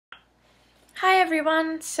Hi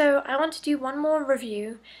everyone, so I want to do one more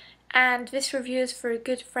review, and this review is for a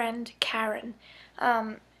good friend, Karen.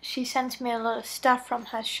 She sent me a lot of stuff from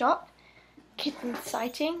her shop,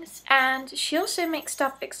 KittenSightings, and she also makes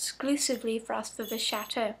stuff exclusively for us for the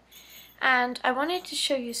chateau. And I wanted to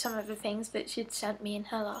show you some of the things that she'd sent me in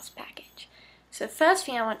her last package. So the first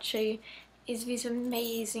thing I want to show you is these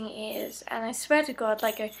amazing ears, and I swear to God,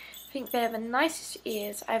 I think they're the nicest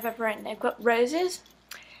ears I've ever owned. They've got roses,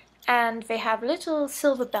 and they have little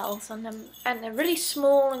silver bells on them, and they're really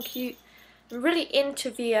small and cute. I'm really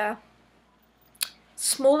into the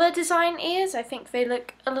smaller design ears. I think they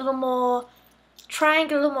look a little more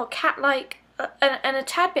triangular, a little more cat-like, and a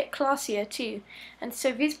tad bit classier too. And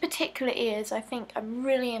so these particular ears I think I'm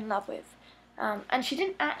really in love with. And she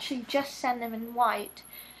didn't actually just send them in white,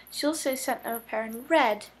 she also sent them a pair in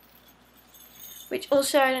red, which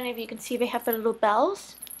also, I don't know if you can see, they have the little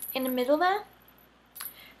bells in the middle there.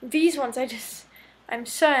 These ones, I'm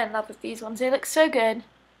so in love with these ones. They look so good,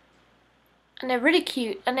 and they're really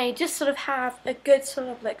cute, and they just sort of have a good sort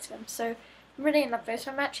of look to them. So I'm really in love with those.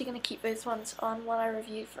 So I'm actually going to keep those ones on while I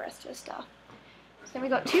review the rest of the stuff. So we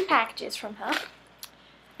got two packages from her.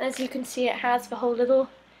 And as you can see, it has the whole little,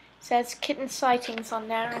 says Kitten Sightings on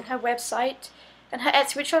there, and her website, and her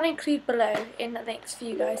Etsy, which I'll include below in the links for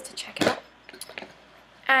you guys to check out.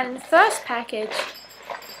 And the first package,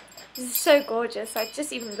 this is so gorgeous. I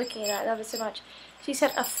just even looking at it, I love it so much. She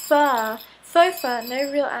sent a faux fur, no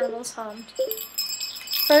real animals harmed,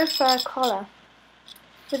 faux fur collar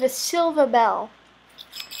with a silver bell,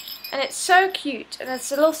 and it's so cute. And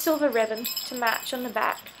there's a little silver ribbon to match on the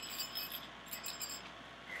back.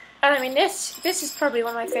 And I mean, this is probably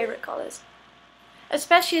one of my favorite collars,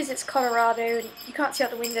 especially as it's Colorado and you can't see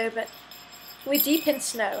out the window, but we're deep in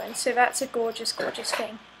snow, and so that's a gorgeous, gorgeous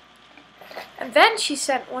thing. And then she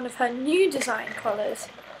sent one of her new design collars,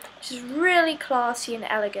 which is really classy and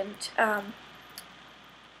elegant. And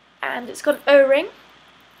it's got an O-ring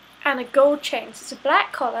and a gold chain. So it's a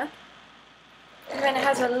black collar, and then it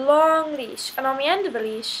has a long leash, and on the end of the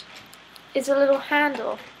leash is a little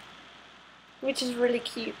handle, which is really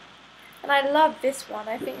cute. And I love this one.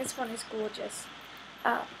 I think this one is gorgeous.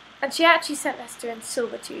 And she actually sent this to in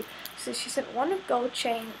silver too. So she sent one of gold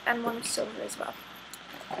chain and one of silver as well.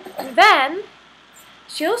 And then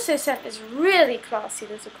she also sent this really classy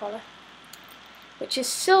little collar, which is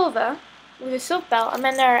silver with a silver bell, and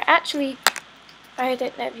then there are actually, I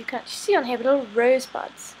don't know if you can actually see on here, but little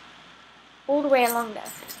rosebuds all the way along there.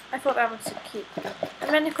 I thought that was so cute.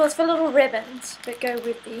 And then of course the little ribbons that go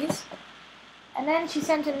with these. And then she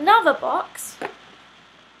sent another box,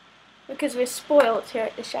 because we're spoiled here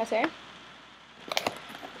at the chateau.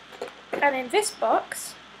 And in this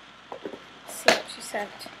box, let's see what she sent.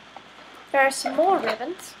 There are some more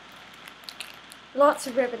ribbons. Lots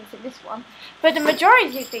of ribbons in this one. But the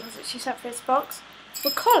majority of things that she sent for this box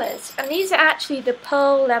were collars. And these are actually the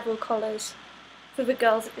pearl level collars for the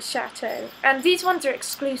girls at the chateau. And these ones are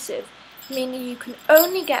exclusive, meaning you can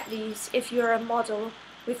only get these if you're a model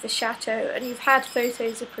with the chateau and you've had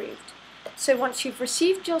photos approved. So once you've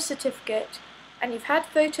received your certificate and you've had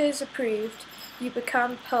photos approved, you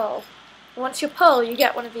become pearl. Once you're pearl, you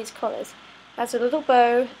get one of these collars. It has a little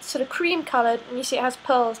bow, sort of cream coloured, and you see it has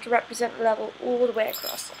pearls to represent the level all the way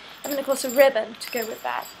across. And then of course a ribbon to go with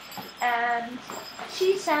that. And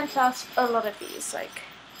she sent us a lot of these,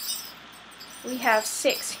 we have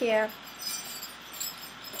 6 here.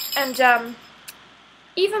 And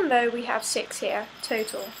even though we have 6 here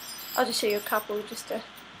total, I'll just show you a couple just to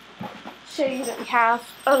show you that we have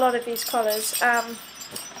a lot of these collars.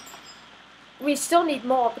 We still need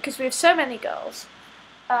more because we have so many girls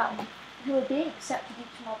who are being accepted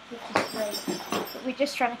each month, which is great. But we're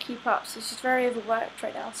just trying to keep up, so she's very overworked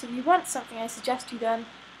right now. So if you want something, I suggest you go and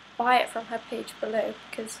buy it from her page below,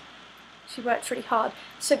 because she works really hard.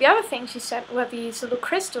 So the other thing she sent were these little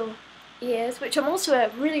crystal ears, which I'm also a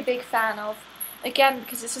really big fan of. Again,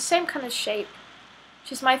 because it's the same kind of shape,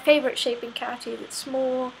 which is my favourite shape in cat ears. It's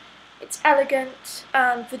small, it's elegant,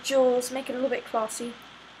 the jewels make it a little bit classy.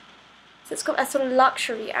 So it's got a sort of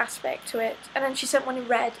luxury aspect to it. And then she sent one in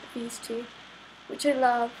red, these two, which I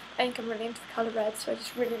love. I think I'm really into the colour red, so I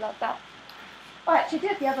just really love that. Oh, actually I do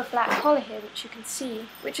have the other black collar here, which you can see,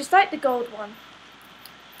 which is like the gold one,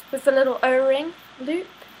 with the little O-ring loop,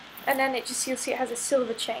 and then it just, you'll see it has a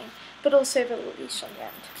silver chain, but also the little leash on the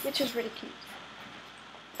end, which is really cute.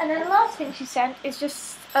 And then the last thing she sent is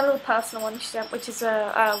just a little personal one she sent, which is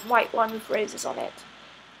a white one with roses on it,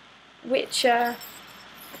 which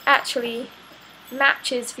actually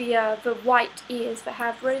matches the white ears that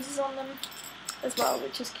have roses on them as well,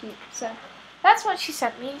 which is cute. So that's what she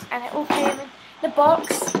sent me, and it all came in the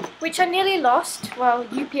box which I nearly lost. Well,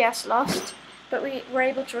 UPS lost, but we were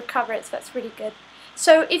able to recover it, so that's really good.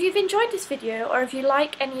 So if you've enjoyed this video, or if you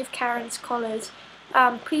like any of Karen's collars,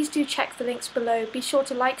 please do check the links below. Be sure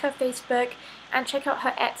to like her Facebook and check out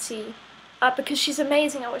her Etsy, because she's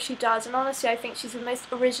amazing at what she does, and honestly I think she's the most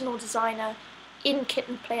original designer in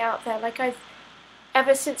kitten play out there. Like,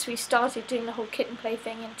 ever since we started doing the whole kitten play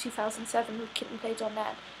thing in 2007 with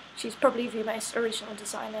kittenplay.net, she's probably the most original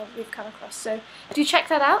designer we've come across. So do check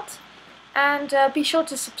that out, and be sure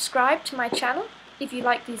to subscribe to my channel if you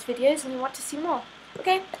like these videos and you want to see more.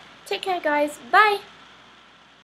 Okay, take care guys, bye!